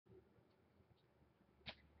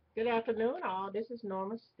Good afternoon, all. This is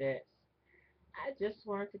Norma STITZ. I just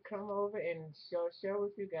wanted to come over and share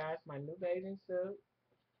with you guys my new bathing suit.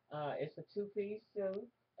 It's a two-piece suit.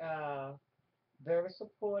 Uh, Very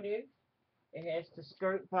supportive. It has the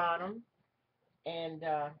skirt bottom, and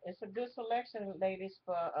it's a good selection, ladies,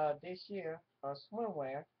 for this year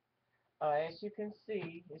swimwear. As you can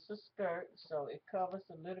see, it's a skirt, so it covers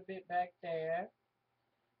a little bit back there,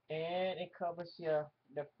 and it covers the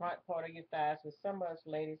front part of your thighs, which some of us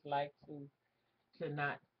ladies like to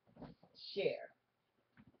not share.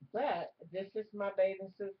 But this is my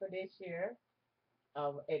bathing suit for this year,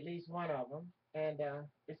 at least one of them, and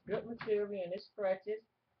it's good material and it stretches.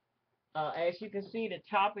 As you can see, the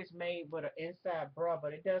top is made with an inside bra,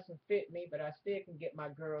 but it doesn't fit me. But I still can get my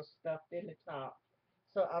girls stuffed in the top.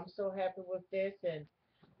 So I'm so happy with this, and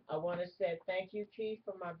I want to say thank you, Keith,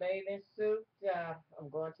 for my bathing suit. I'm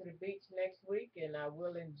going to the beach next week, and I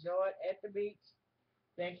will enjoy it at the beach.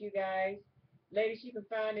 Thank you, guys. Ladies, you can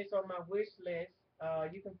find this on my wish list.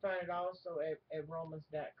 You can find it also at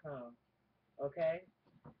romans.com. Okay?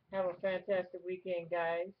 Have a fantastic weekend,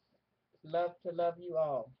 guys. Love to love you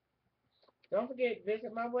all. Don't forget,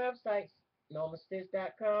 visit my websites,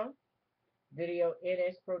 normastitz.com,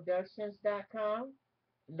 videonsproductions.com,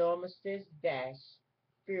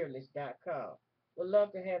 normastitz-fearless.com. Would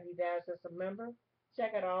love to have you guys as a member.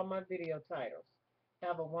 Check out all my video titles.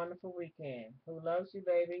 Have a wonderful weekend. Who loves you,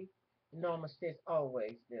 baby? Norma Stitz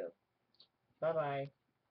always do. Bye bye.